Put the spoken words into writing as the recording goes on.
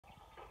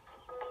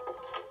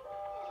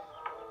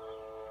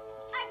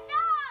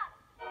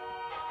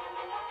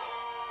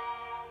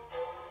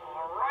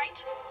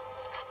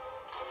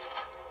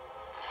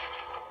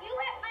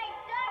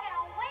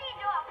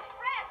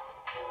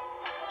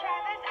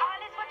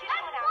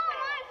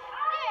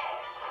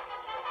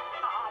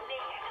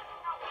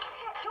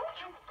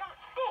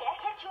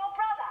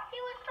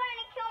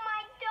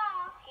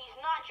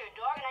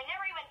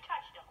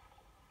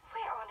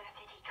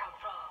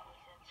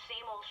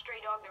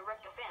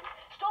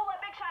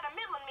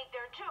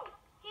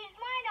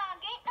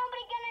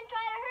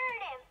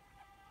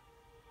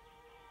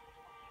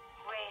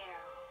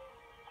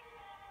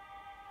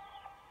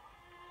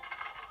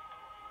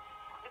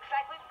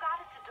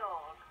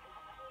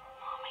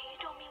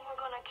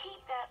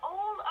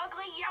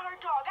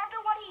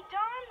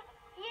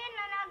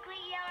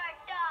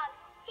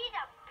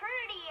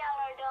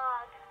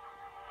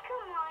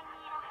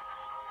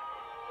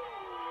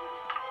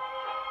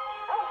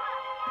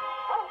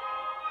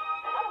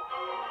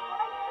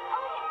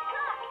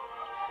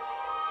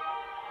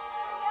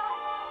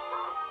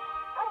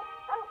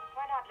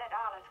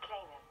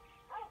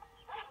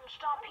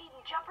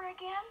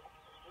again?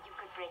 You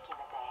could break him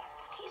at that.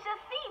 He's a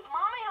thief,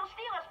 Mama. He'll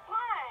steal us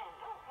blind.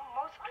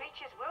 Most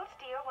creatures will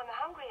steal when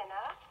they're hungry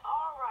enough.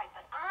 All right,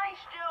 but I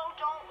still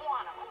don't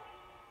want him.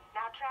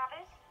 Now,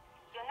 Travis,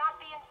 you're not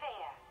being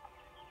fair.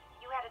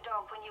 You had a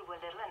dog when you were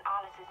little, and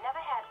Alice has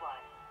never had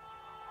one.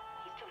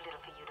 He's too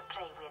little for you to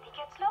play with. He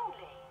gets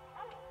lonely.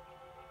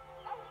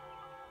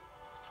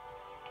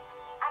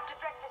 After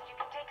breakfast, you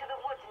can take to the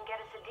woods and get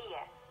us a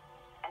deer.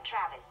 And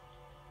Travis,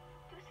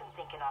 do some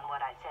thinking on what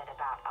I said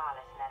about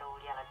Alice and that